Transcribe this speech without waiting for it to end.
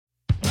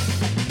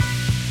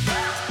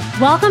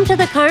Welcome to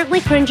the Currently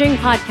Cringing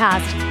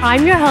podcast.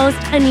 I'm your host,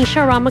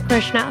 Anisha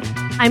Ramakrishna.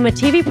 I'm a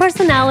TV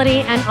personality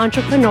and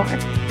entrepreneur.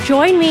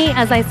 Join me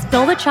as I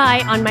spill the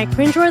chai on my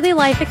cringeworthy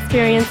life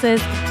experiences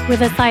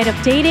with a side of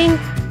dating,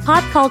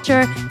 pop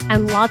culture,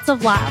 and lots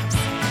of laughs.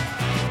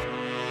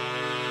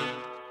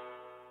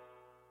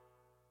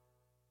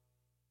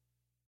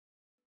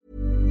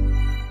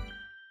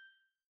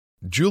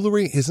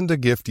 Jewelry isn't a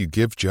gift you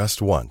give just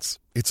once.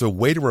 It's a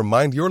way to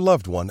remind your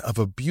loved one of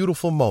a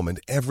beautiful moment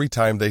every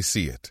time they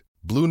see it.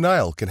 Blue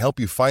Nile can help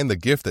you find the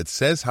gift that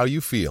says how you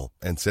feel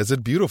and says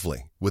it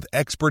beautifully, with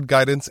expert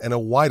guidance and a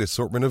wide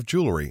assortment of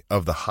jewelry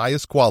of the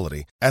highest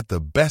quality at the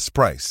best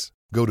price.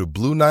 Go to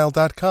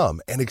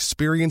BlueNile.com and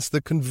experience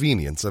the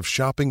convenience of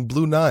shopping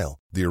Blue Nile,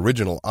 the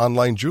original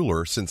online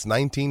jeweler since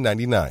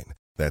 1999.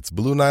 That's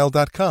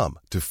BlueNile.com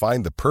to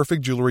find the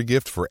perfect jewelry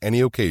gift for any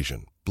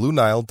occasion.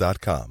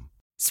 BlueNile.com.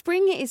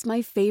 Spring is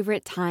my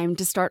favorite time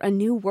to start a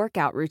new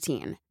workout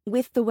routine.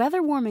 With the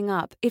weather warming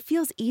up, it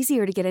feels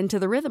easier to get into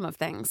the rhythm of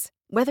things.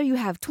 Whether you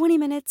have 20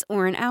 minutes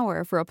or an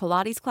hour for a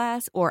Pilates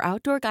class or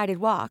outdoor guided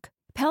walk,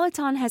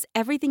 Peloton has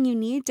everything you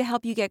need to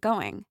help you get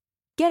going.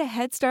 Get a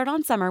head start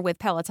on summer with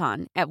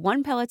Peloton at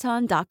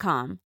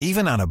onepeloton.com.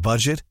 Even on a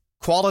budget,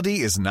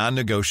 quality is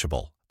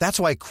non-negotiable. That's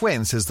why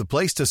Quince is the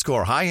place to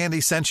score high-end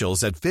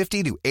essentials at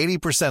 50 to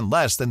 80%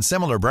 less than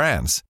similar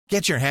brands.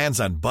 Get your hands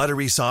on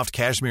buttery soft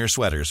cashmere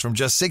sweaters from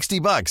just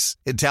 $60,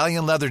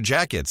 Italian leather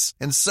jackets,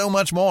 and so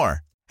much more.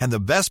 And the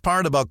best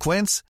part about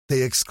Quince,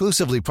 they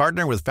exclusively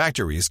partner with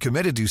factories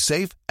committed to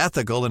safe,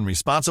 ethical, and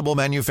responsible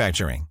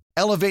manufacturing.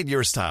 Elevate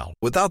your style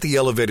without the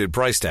elevated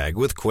price tag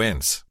with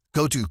Quince.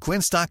 Go to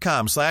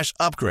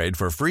quince.com/upgrade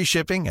for free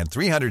shipping and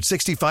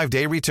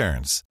 365-day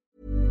returns.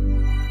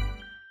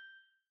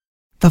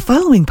 The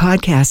following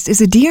podcast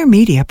is a Dear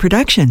Media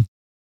production.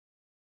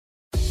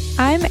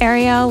 I'm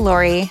Ariel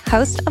Laurie,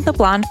 host of the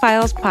Blonde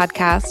Files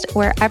podcast,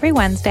 where every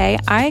Wednesday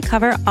I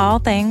cover all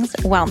things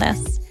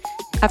wellness.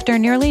 After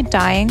nearly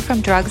dying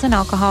from drugs and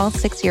alcohol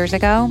 6 years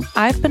ago,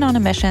 I've been on a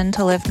mission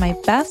to live my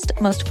best,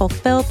 most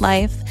fulfilled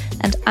life,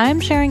 and I'm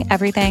sharing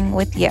everything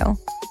with you.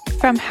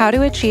 From how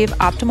to achieve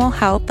optimal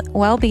health,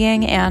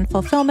 well-being, and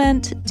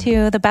fulfillment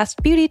to the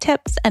best beauty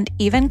tips and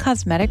even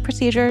cosmetic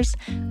procedures,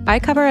 I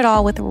cover it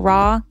all with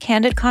raw,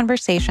 candid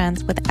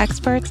conversations with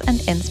experts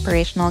and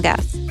inspirational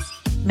guests.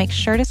 Make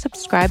sure to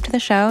subscribe to the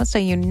show so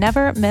you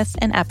never miss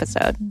an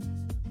episode.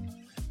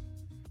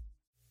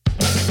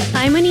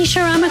 I'm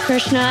Anisha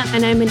Ramakrishna,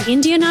 and I'm an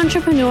Indian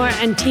entrepreneur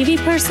and TV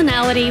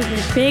personality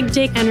with big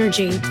dick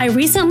energy. I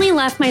recently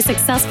left my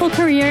successful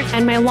career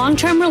and my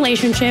long-term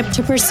relationship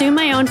to pursue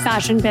my own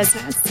fashion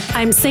business.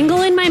 I'm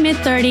single in my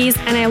mid-30s,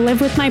 and I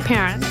live with my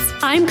parents.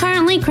 I'm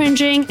currently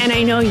cringing, and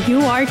I know you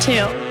are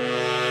too.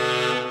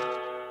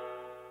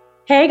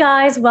 Hey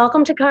guys,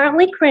 welcome to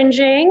Currently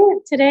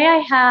Cringing. Today I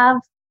have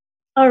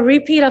a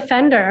repeat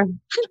offender.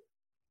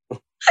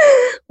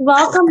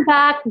 Welcome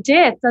back,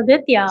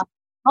 Aditya.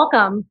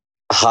 Welcome.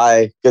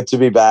 Hi, good to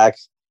be back.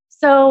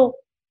 So,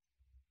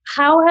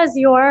 how has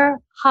your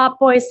hot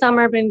boy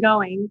summer been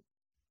going?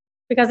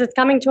 Because it's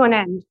coming to an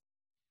end.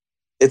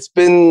 It's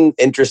been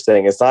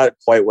interesting. It's not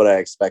quite what I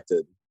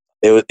expected.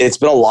 It's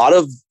been a lot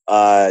of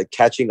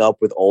catching up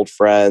with old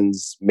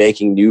friends,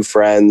 making new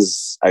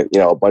friends.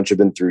 A bunch have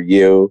been through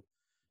you.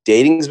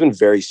 Dating's been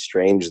very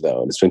strange,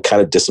 though, and it's been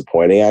kind of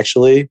disappointing,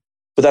 actually.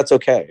 But that's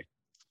okay.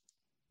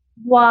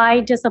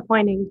 Why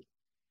disappointing?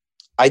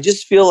 I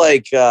just feel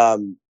like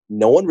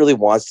no one really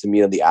wants to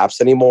meet on the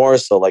apps anymore.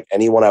 So like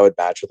anyone I would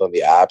match with on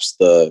the apps,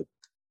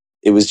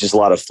 it was just a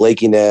lot of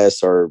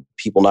flakiness or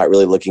people not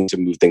really looking to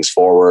move things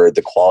forward.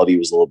 The quality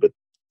was a little bit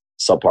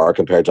subpar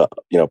compared to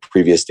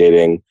previous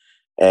dating.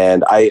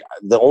 And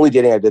the only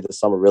dating I did this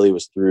summer really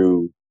was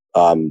through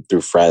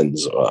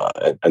friends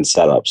and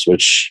setups,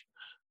 which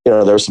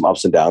there were some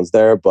ups and downs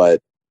there,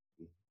 but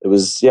it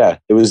was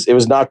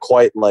not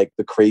quite like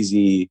the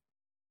crazy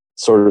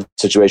sort of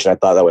situation I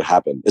thought that would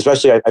happen.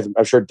 Especially,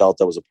 I'm sure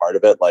Delta was a part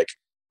of it. Like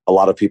a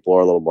lot of people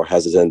are a little more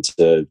hesitant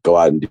to go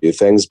out and do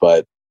things,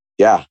 but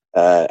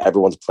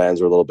everyone's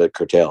plans were a little bit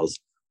curtailed.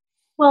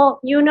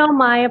 Well, you know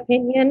my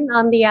opinion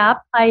on the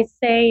app. I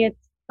say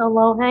it's the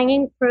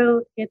low-hanging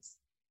fruit. It's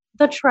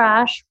the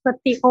trash. But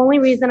the only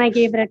reason I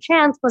gave it a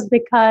chance was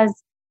because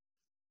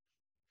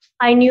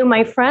I knew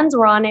my friends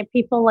were on it.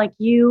 People like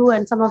you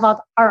and some of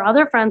our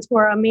other friends who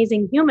are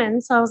amazing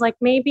humans. So I was like,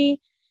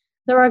 maybe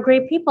there are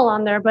great people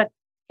on there, but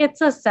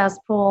it's a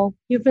cesspool.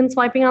 You've been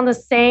swiping on the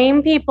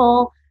same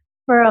people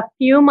for a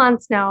few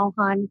months now,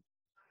 hon.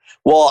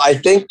 Well, I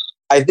think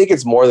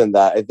it's more than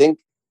that. I think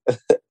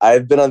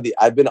I've been on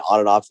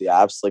and off the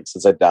apps like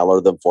since I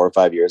downloaded them 4 or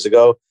 5 years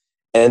ago.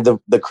 And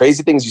the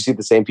crazy thing is you see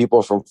the same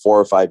people from 4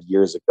 or 5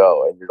 years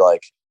ago and you're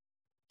like,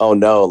 oh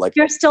no, like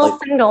you're still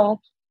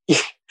single.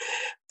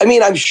 I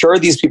mean, I'm sure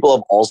these people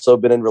have also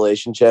been in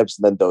relationships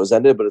and then those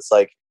ended, but it's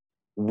like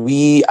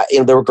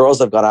there were girls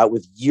I've gone out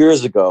with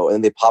years ago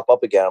and they pop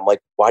up again. I'm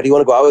like, why do you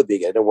want to go out with me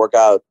again? It didn't work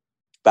out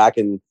back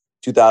in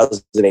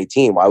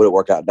 2018. Why would it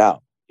work out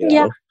now?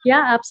 Yeah,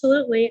 yeah,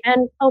 absolutely.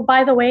 And oh,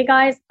 by the way,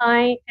 guys,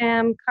 I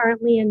am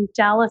currently in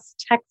Dallas,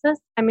 Texas.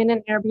 I'm in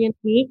an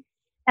Airbnb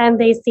and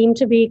they seem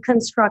to be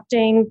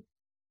constructing,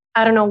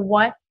 I don't know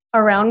what,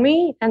 around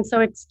me. And so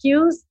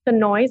excuse the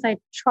noise. I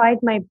tried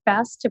my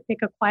best to pick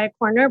a quiet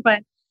corner,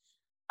 but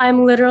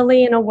I'm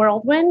literally in a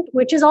whirlwind,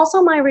 which is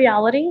also my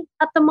reality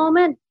at the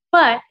moment.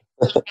 But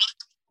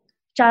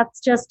that's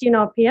just,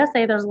 a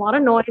PSA. There's a lot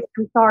of noise.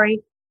 I'm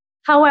sorry.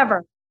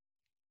 However,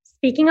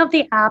 speaking of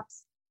the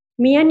apps,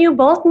 me and you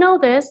both know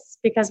this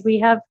because we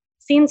have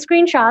seen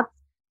screenshots.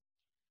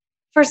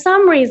 For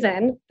some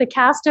reason, the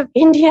cast of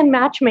Indian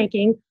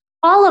Matchmaking,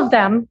 all of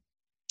them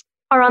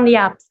are on the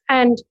apps.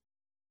 And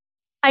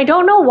I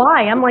don't know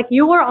why. I'm like,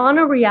 you were on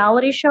a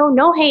reality show.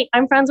 No hate.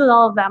 I'm friends with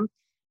all of them.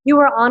 You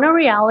were on a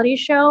reality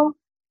show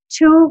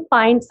to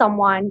find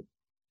someone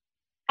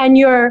and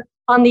you're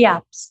on the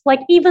apps. Like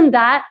even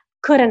that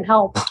couldn't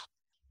help.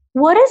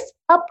 What is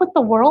up with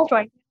the world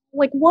right now?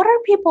 Like, what are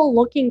people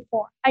looking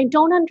for? I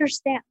don't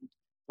understand.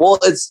 Well,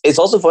 it's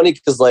also funny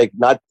because we're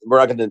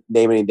not going to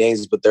name any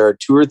names, but there are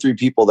 2 or 3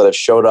 people that have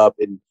showed up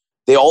and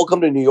they all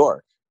come to New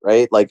York,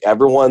 right? Like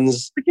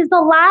everyone's... Which is the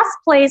last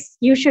place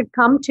you should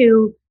come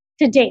to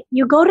date.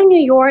 You go to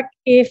New York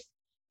if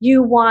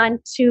you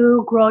want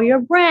to grow your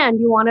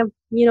brand, you want to,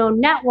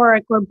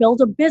 network or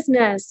build a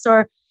business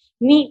or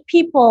meet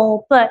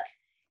people. But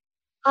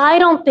I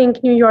don't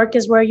think New York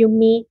is where you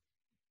meet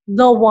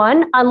the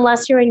one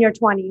unless you're in your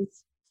 20s.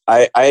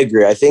 I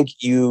agree. I think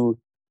you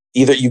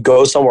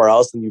go somewhere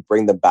else and you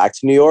bring them back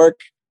to New York,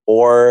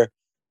 or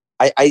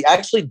I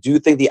actually do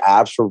think the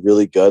apps were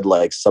really good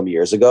like some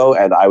years ago.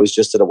 And I was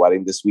just at a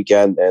wedding this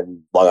weekend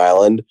in Long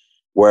Island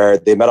where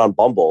they met on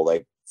Bumble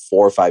like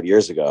 4 or 5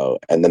 years ago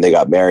and then they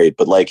got married.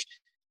 But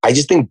I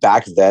just think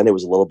back then it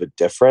was a little bit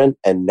different.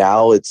 And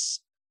now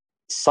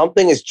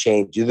something has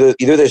changed. Either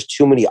there's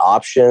too many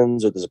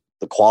options or there's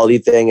the quality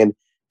thing and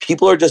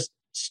people are just,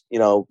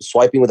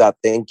 swiping without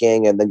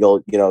thinking. And then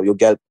you'll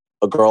get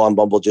a girl on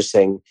Bumble just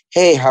saying,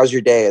 hey, how's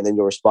your day? And then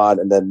you'll respond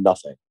and then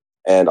nothing.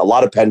 And a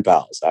lot of pen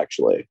pals,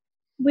 actually.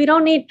 We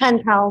don't need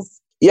pen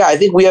pals. Yeah, I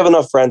think we have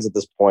enough friends at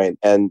this point.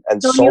 And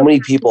so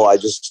many people,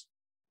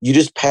 you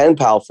just pen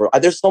pal for,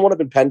 there's someone I've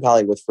been pen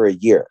paling with for a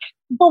year.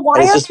 But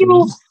why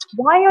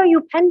are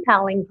you pen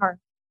paling her?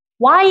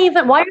 Why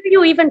are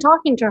you even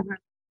talking to her?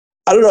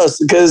 I don't know.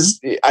 Because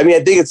I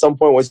think at some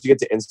point, once you get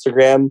to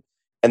Instagram,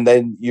 and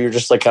then you're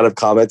just kind of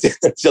commenting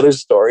on each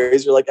other's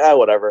stories. You're like,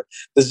 whatever.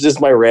 This is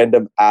just my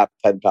random app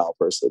pen pal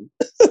person.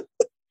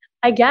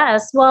 I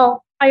guess.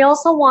 Well, I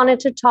also wanted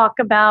to talk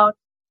about,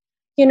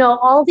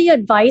 all the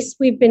advice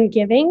we've been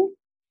giving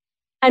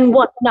and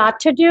what not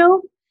to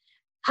do.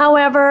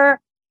 However,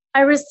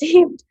 I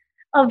received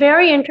a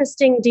very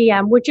interesting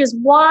DM, which is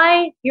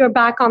why you're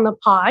back on the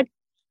pod,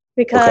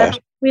 because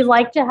we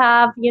like to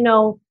have,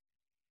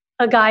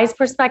 a guy's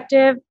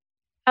perspective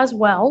as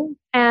well.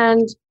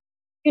 And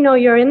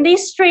you're in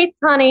these streets,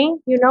 honey.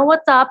 You know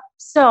what's up.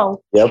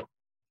 So yep.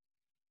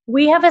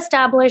 We have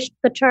established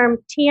the term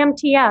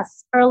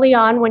TMTS early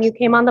on when you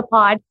came on the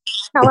pod.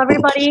 Tell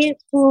everybody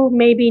who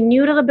may be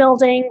new to the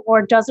building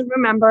or doesn't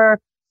remember,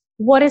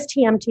 what is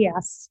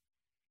TMTS?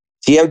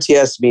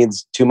 TMTS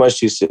means too much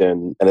too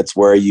soon. And it's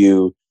where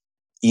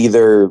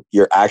either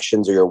your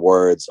actions or your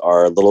words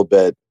are a little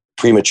bit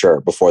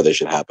premature before they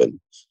should happen.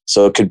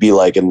 So it could be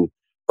like an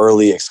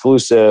early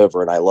exclusive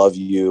or an I love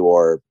you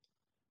or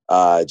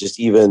just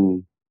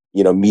even,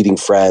 meeting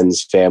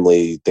friends,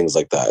 family, things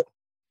like that.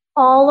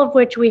 All of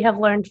which we have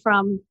learned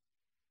from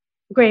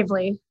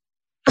Gravely.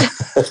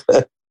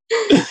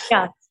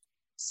 Yeah.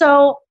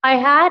 So I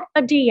had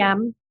a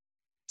DM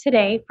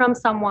today from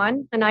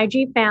someone, an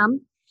IG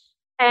fam,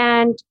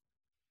 and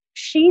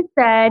she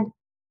said,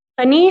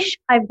 Anish,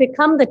 I've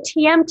become the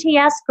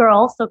TMTS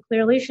girl. So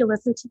clearly she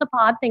listened to the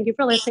pod. Thank you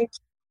for listening.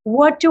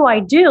 What do I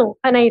do?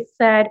 And I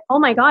said, oh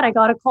my God, I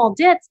got to call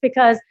DITS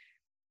because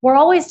we're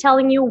always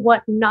telling you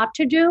what not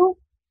to do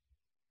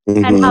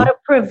and how to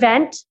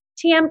prevent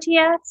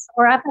TMTS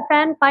or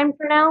FFN, fine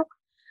for now.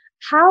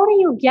 How do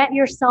you get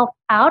yourself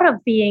out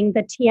of being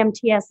the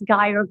TMTS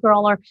guy or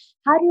girl, or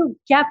how do you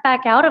get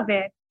back out of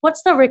it?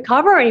 What's the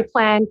recovery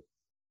plan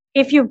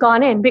if you've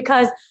gone in?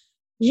 Because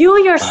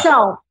you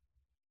yourself,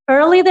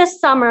 early this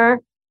summer,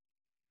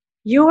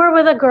 you were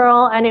with a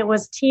girl and it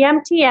was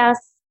TMTS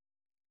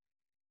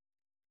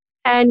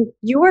and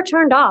you were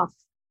turned off.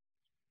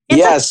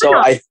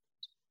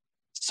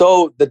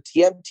 So the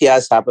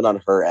TMTS happened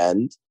on her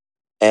end.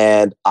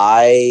 And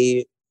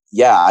I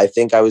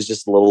think I was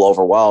just a little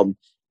overwhelmed.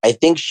 I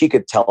think she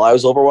could tell I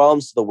was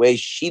overwhelmed. So the way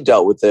she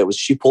dealt with it was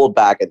she pulled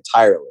back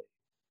entirely.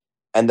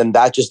 And then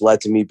that just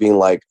led to me being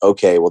like,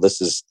 okay, well,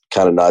 this is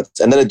kind of nuts.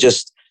 And then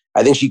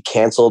I think she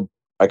canceled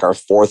like our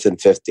 4th and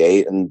 5th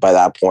date. And by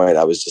that point,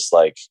 I was just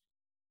like,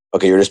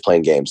 okay, you're just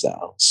playing games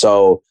now.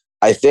 So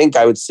I think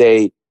I would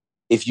say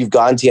if you've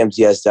gone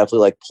TMTS,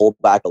 definitely like pull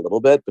back a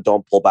little bit, but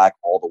don't pull back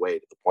all the way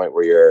to the point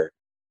where you're,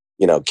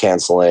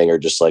 canceling or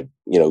just like,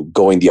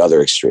 going the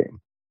other extreme.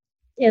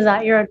 Is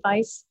that your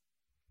advice?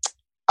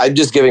 I'm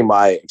just giving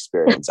my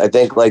experience. I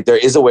think like there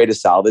is a way to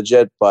salvage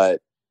it,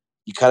 but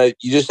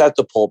you just have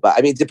to pull back.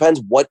 I mean, it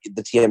depends what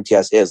the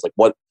TMTS is. Like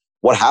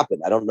what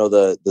happened? I don't know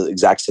the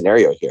exact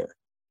scenario here.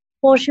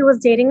 Well, she was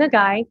dating a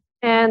guy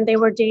and they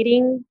were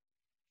dating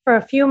for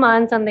a few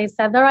months and they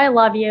said their I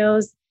love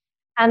yous.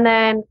 And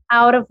then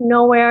out of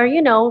nowhere,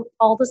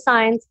 all the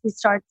signs, he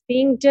starts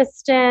being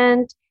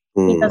distant.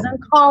 He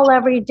doesn't call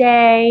every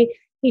day.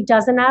 He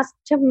doesn't ask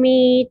to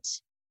meet.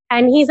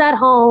 And he's at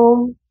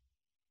home.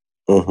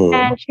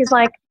 And she's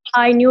like,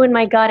 I knew in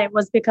my gut it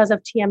was because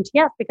of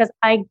TMTS, because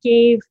I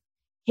gave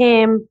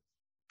him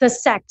the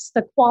sex,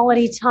 the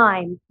quality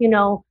time,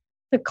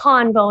 the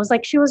convos.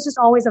 Like, she was just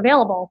always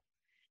available.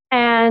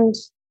 And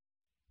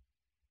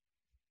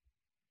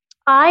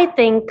I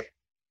think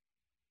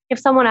if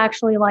someone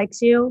actually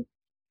likes you,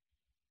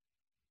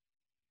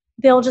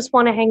 they'll just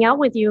want to hang out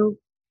with you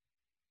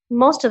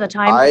most of the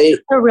time.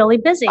 They're really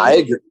busy.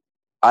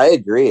 I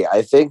agree.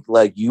 I think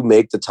like you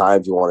make the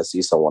time if you want to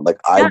see someone. Like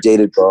I've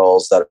dated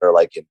girls that are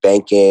like in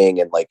banking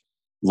and like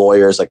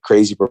lawyers, like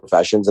crazy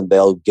professions, and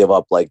they'll give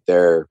up like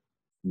their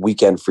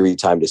weekend free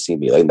time to see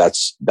me. Like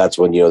that's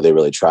when they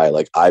really try.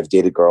 Like I've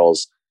dated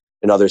girls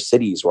in other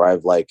cities where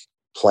I've like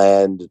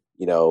planned,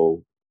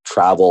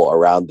 travel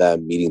around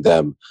them, meeting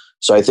them.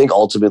 So I think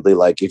ultimately,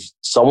 like if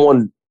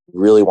someone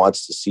really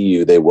wants to see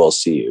you, they will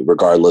see you,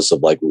 regardless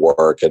of like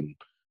work and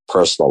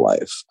personal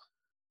life.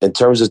 In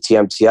terms of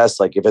TMTS,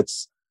 like if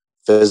it's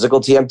physical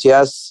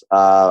TMTS,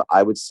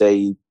 I would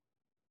say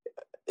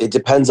it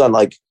depends on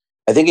like,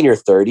 I think in your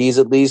 30s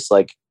at least,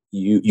 like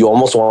you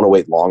almost want to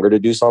wait longer to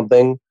do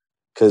something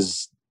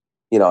because,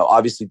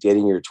 obviously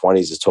dating in your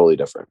 20s is totally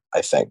different,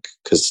 I think,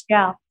 because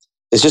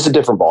it's just a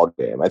different ball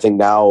game. I think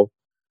now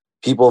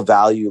people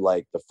value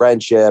like the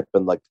friendship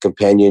and like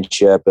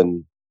companionship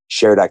and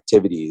shared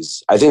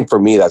activities. I think for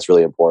me, that's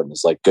really important.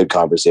 It's like good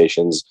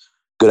conversations,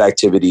 good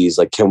activities.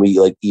 Like, can we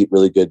like eat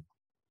really good,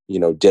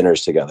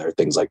 dinners together,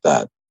 things like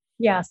that.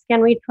 Yes.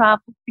 Can we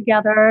travel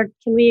together?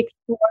 Can we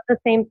explore the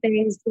same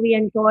things? Do we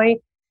enjoy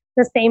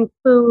the same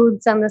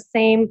foods and the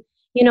same,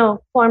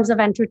 forms of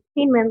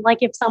entertainment? Like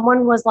if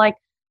someone was like,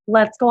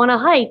 let's go on a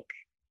hike,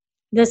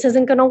 this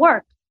isn't going to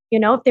work.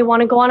 If they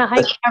want to go on a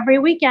hike every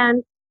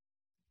weekend,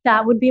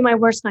 that would be my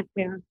worst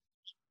nightmare.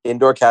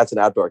 Indoor cats and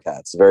outdoor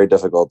cats, very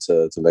difficult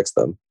to mix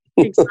them.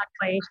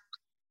 Exactly.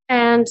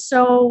 And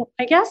so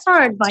I guess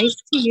our advice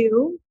to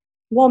you,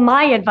 well,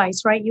 my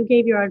advice, right? You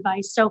gave your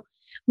advice. So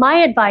my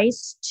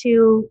advice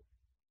to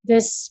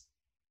this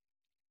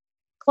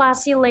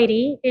classy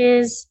lady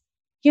is,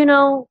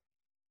 to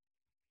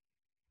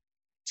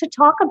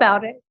talk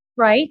about it,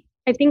 right?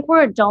 I think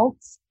we're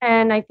adults.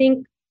 And I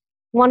think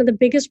one of the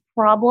biggest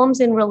problems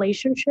in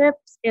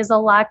relationships is a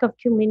lack of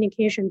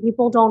communication.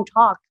 People don't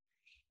talk.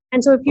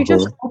 And so if you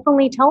just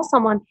openly tell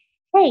someone,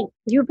 hey,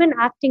 you've been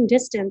acting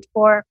distant,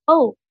 or,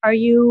 oh, are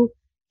you,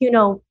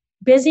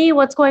 busy?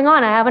 What's going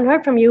on? I haven't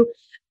heard from you.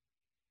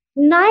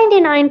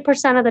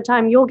 99% of the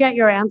time, you'll get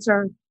your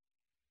answer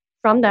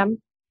from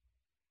them.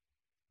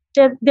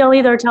 They'll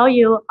either tell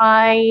you,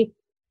 I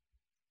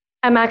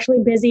am actually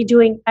busy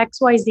doing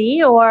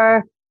XYZ,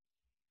 or,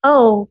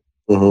 oh,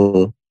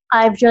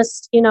 I've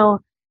just,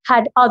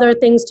 had other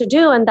things to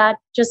do, and that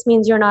just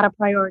means you're not a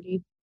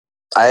priority.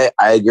 I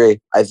agree.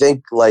 I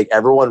think like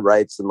everyone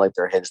writes in like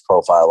their Hinge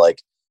profile,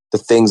 like the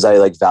things I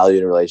like value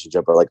in a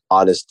relationship are like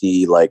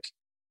honesty, like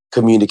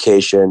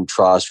communication,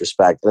 trust,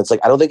 respect. And it's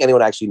like, I don't think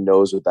anyone actually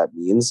knows what that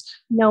means.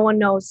 No one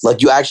knows.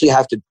 Like you actually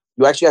have to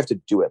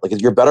do it. Like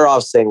you're better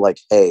off saying like,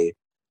 hey,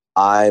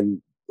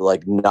 I'm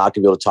like not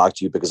gonna be able to talk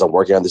to you because I'm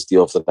working on this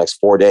deal for the next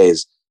 4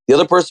 days. The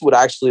other person would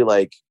actually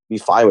like be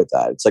fine with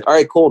that. It's like, all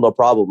right, cool, no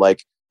problem.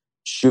 Like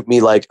shoot me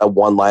like a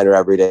one-liner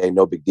every day,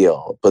 no big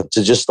deal. But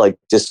to just like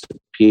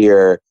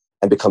disappear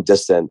and become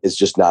distant is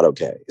just not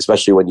okay,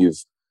 especially when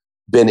you've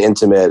been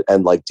intimate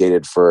and like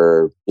dated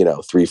for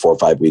 3, 4,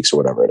 5 weeks or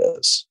whatever it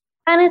is.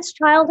 And it's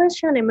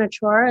childish and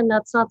immature, and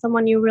that's not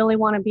someone you really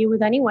want to be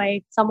with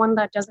anyway. Someone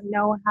that doesn't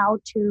know how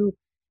to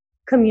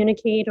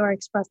communicate or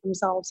express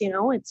themselves.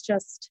 It's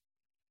just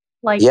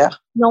like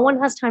no one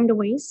has time to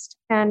waste,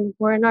 and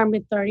we're in our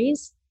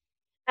mid-30s,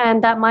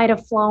 and that might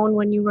have flown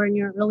when you were in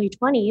your early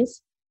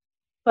 20s.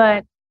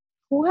 But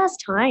who has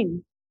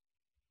time?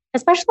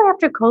 Especially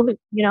after COVID,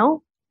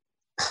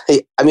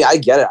 Hey, I mean, I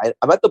get it.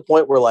 I'm at the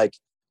point where like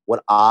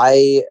when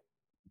I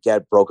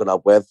get broken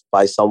up with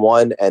by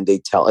someone and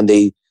they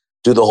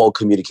do the whole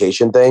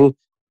communication thing,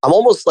 I'm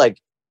almost like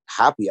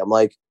happy. I'm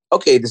like,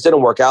 okay, this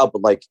didn't work out,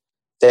 but like,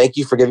 thank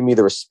you for giving me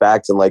the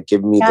respect and like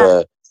giving me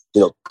the,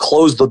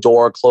 close the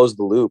door, close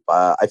the loop.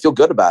 I feel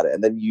good about it.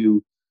 And then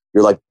you're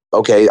like,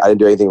 okay, I didn't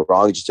do anything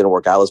wrong. It just didn't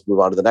work out. Let's move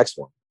on to the next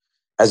one.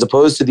 As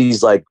opposed to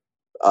these like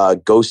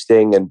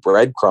ghosting and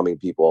breadcrumbing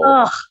people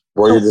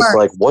where you're just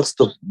like, what's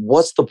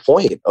the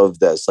point of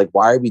this? Like,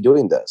 why are we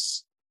doing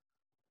this?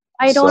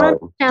 I don't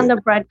understand the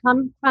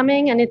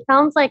breadcrumbing. And it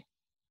sounds like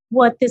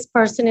what this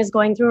person is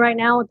going through right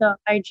now, the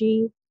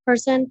IG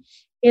person,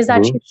 is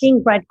that she's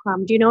being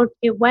breadcrumbed.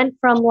 It went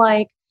from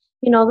like,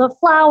 the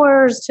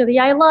flowers to the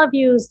I love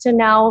yous to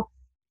now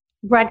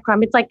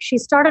breadcrumb. It's like she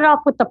started off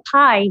with the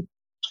pie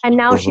and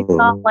now she's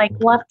got like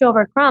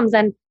leftover crumbs.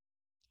 And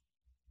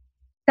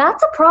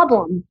that's a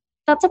problem.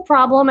 That's a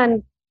problem.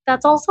 And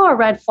that's also a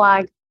red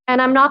flag.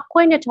 And I'm not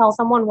going to tell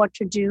someone what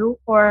to do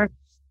or,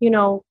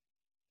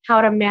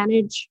 how to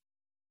manage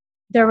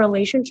their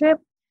relationship.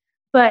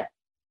 But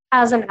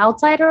as an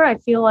outsider, I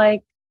feel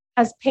like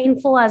as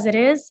painful as it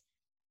is,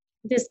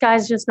 this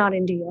guy's just not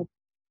into you.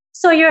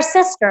 So your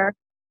sister.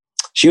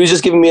 She was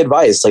just giving me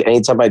advice. Like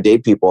anytime I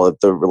date people, if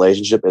the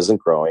relationship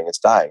isn't growing, it's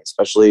dying,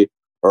 especially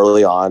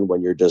early on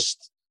when you're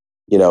just,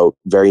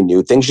 very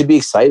new. Things should be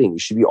exciting. You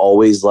should be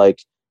always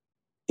like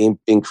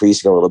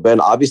increasing a little bit.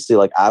 And obviously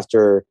like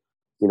after,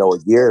 a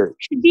year.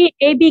 Should be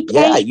ABK.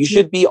 Yeah, you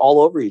should be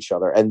all over each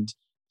other. And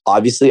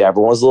obviously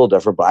everyone's a little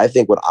different, but I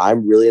think when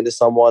I'm really into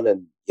someone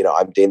and,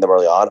 I'm dating them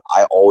early on,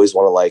 I always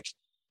want to like,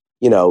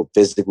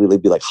 physically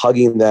be like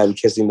hugging them,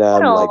 kissing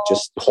them, like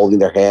just holding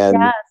their hand,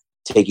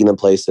 taking them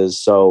places.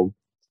 So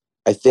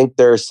I think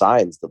there are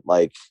signs that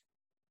like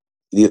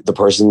the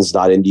person's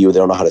not into you. They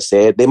don't know how to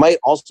say it. They might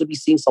also be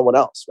seeing someone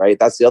else, right?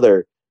 That's the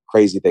other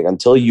crazy thing.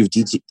 Until you've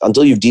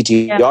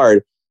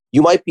DTR'd,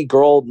 you might be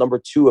girl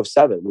number 2 of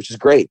 7, which is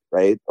great,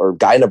 right? Or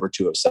guy number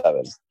 2 of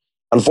 7.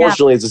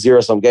 Unfortunately, it's a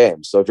zero-sum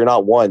game. So if you're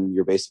not 1,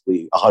 you're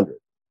basically 100.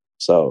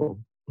 So...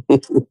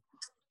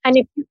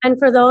 And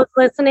for those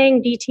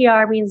listening,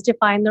 DTR means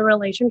define the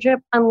relationship.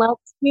 Unless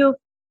you've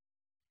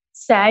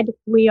said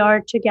we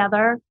are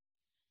together,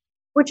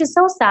 which is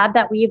so sad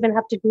that we even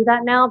have to do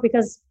that now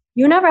because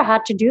you never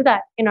had to do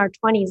that in our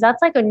 20s.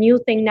 That's like a new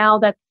thing now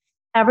that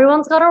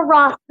everyone's got a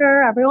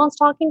roster. Everyone's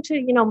talking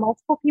to,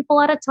 multiple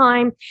people at a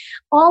time.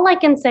 All I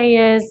can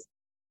say is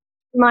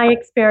my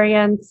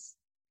experience,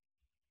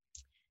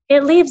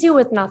 it leaves you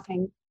with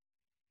nothing.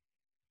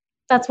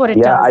 That's what it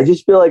does. Yeah, I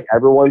just feel like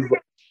everyone's...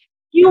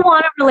 You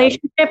want a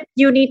relationship,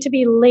 you need to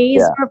be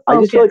laser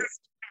focused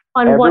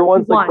on what you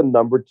everyone's like want. the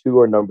number 2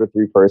 or number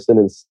 3 person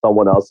in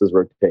someone else's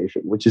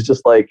rotation, which is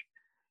just like,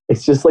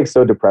 it's just like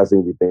so depressing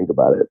if you think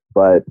about it.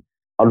 But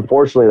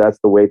unfortunately, that's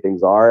the way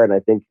things are. And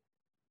I think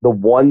the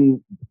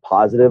one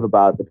positive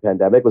about the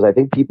pandemic was I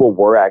think people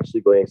were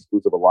actually going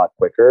exclusive a lot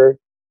quicker.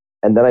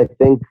 And then I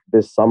think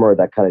this summer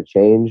that kind of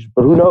changed.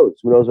 But who knows?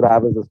 Who knows what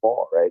happens this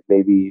fall, right?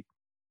 Maybe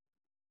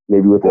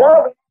with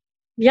it.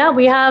 Yeah,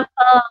 we have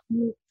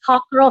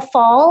Hot Girl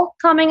Fall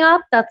coming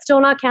up. That's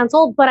still not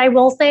canceled. But I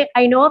will say,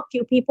 I know a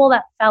few people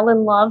that fell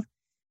in love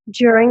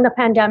during the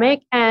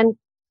pandemic and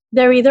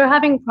they're either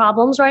having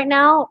problems right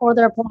now or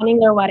they're planning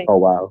their wedding. Oh,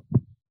 wow.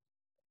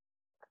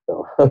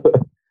 So,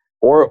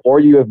 or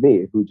you have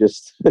me who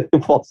just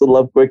falls in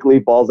love quickly,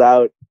 falls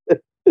out.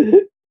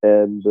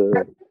 And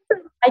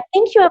I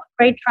think you have a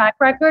great track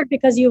record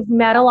because you've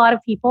met a lot of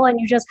people and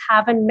you just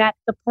haven't met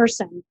the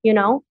person,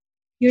 You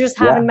just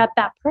haven't met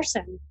that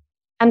person.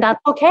 And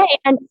that's okay.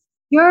 And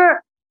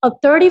you're a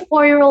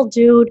 34-year-old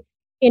dude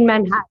in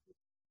Manhattan.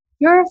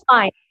 You're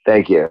fine.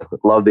 Thank you.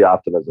 Love the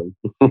optimism.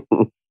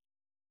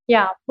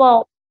 Yeah.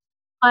 Well,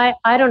 I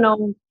don't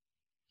know.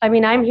 I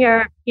mean, I'm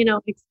here,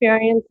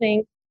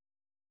 experiencing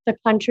the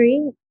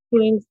country,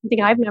 doing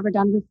something I've never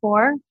done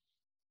before.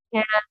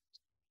 And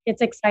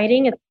it's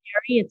exciting. It's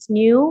scary. It's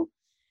new.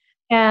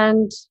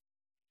 And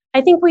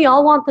I think we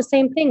all want the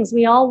same things.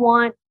 We all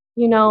want,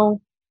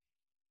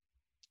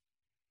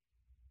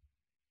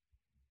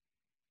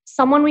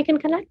 someone we can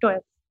connect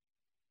with.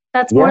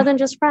 That's more than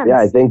just friends.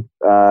 Yeah, I think,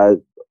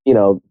 the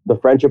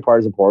friendship part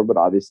is important, but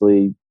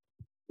obviously,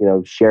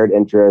 shared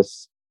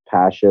interests,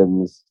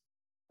 passions,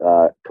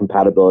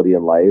 compatibility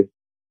in life,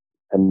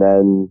 and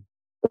then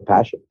the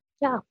passion.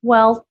 Yeah.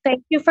 Well,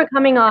 thank you for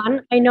coming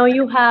on. I know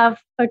you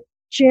have a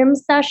gym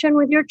session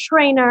with your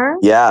trainer.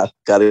 Yeah.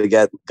 Gotta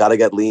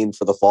get lean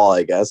for the fall,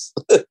 I guess.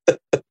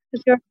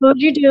 You're a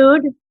bougie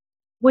dude.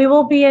 We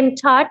will be in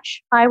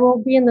touch. I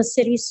will be in the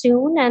city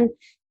soon. And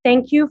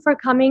thank you for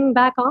coming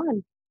back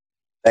on.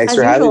 Thanks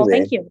for having me.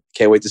 Thank you.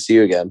 Can't wait to see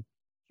you again.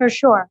 For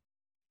sure.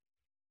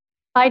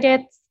 Bye,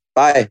 Dits.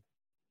 Bye.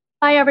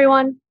 Bye,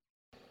 everyone.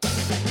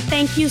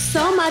 Thank you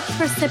so much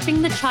for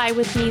sipping the chai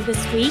with me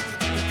this week.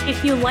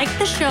 If you like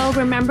the show,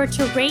 remember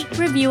to rate,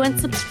 review, and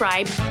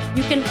subscribe.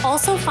 You can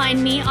also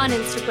find me on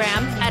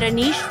Instagram at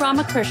Anish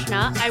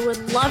Ramakrishna. I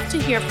would love to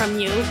hear from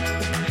you.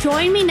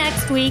 Join me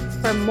next week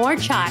for more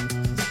chai.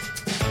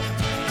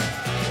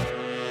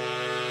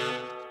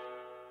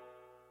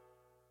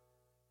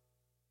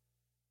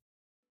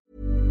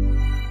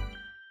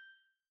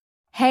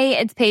 Hey,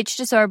 it's Paige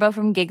DeSorbo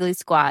from Giggly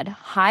Squad.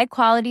 High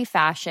quality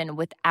fashion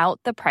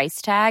without the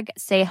price tag.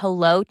 Say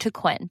hello to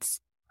Quince.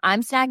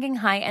 I'm snagging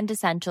high-end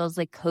essentials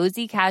like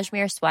cozy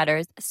cashmere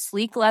sweaters,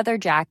 sleek leather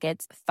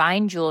jackets,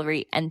 fine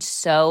jewelry, and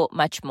so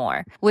much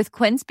more. With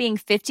Quince being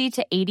 50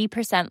 to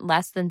 80%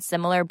 less than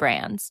similar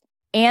brands.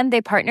 And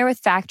they partner with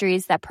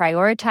factories that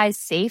prioritize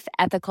safe,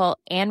 ethical,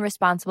 and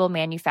responsible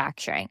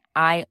manufacturing.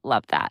 I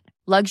love that.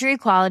 Luxury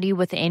quality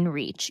within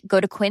reach. Go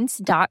to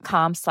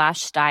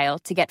quince.com/style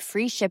to get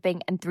free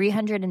shipping and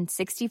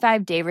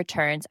 365-day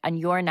returns on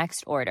your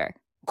next order.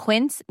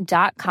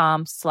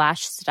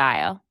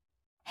 Quince.com/style.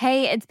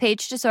 Hey, it's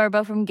Paige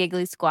DeSorbo from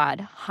Giggly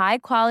Squad. High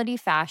quality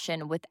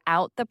fashion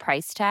without the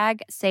price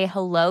tag. Say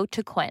hello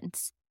to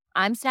Quince.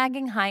 I'm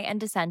snagging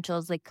high-end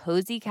essentials like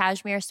cozy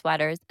cashmere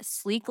sweaters,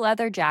 sleek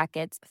leather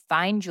jackets,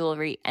 fine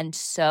jewelry, and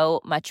so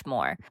much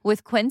more.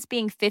 With Quince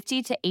being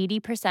 50 to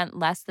 80%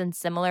 less than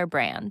similar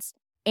brands.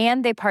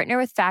 And they partner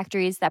with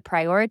factories that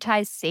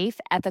prioritize safe,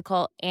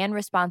 ethical, and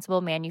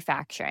responsible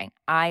manufacturing.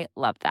 I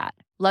love that.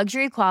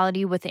 Luxury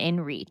quality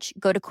within reach.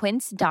 Go to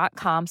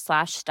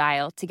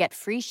quince.com/style to get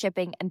free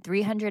shipping and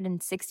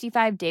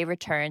 365-day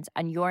returns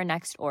on your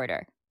next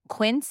order.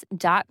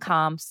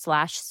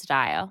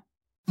 Quince.com/style.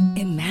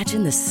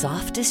 Imagine the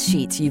softest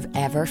sheets you've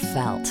ever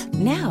felt.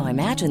 Now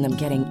imagine them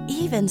getting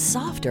even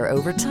softer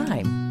over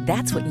time.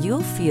 That's what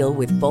you'll feel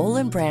with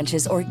Boll &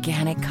 Branch's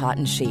organic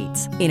cotton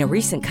sheets. In a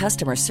recent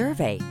customer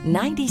survey,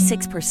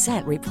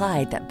 96%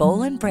 replied that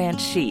Boll & Branch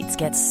sheets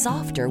get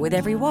softer with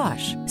every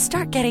wash.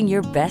 Start getting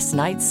your best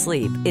night's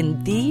sleep in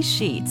these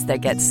sheets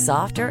that get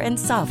softer and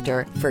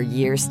softer for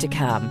years to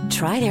come.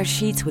 Try their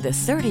sheets with a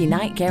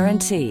 30-night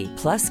guarantee.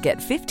 Plus, get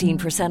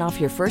 15% off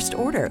your first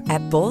order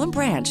at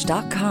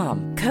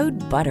bollandbranch.com.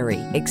 Code BUTTERY.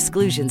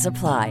 Exclusions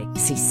apply.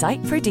 See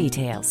site for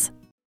details.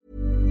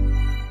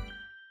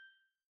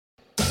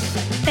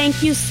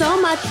 Thank you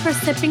so much for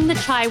sipping the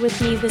chai with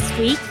me this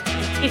week.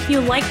 If you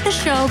like the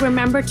show,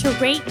 remember to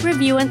rate,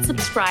 review, and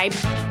subscribe.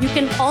 You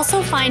can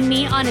also find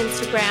me on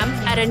Instagram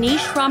at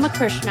Anish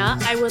Ramakrishna.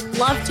 I would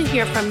love to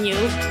hear from you.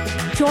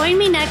 Join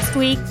me next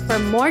week for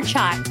more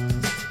chai.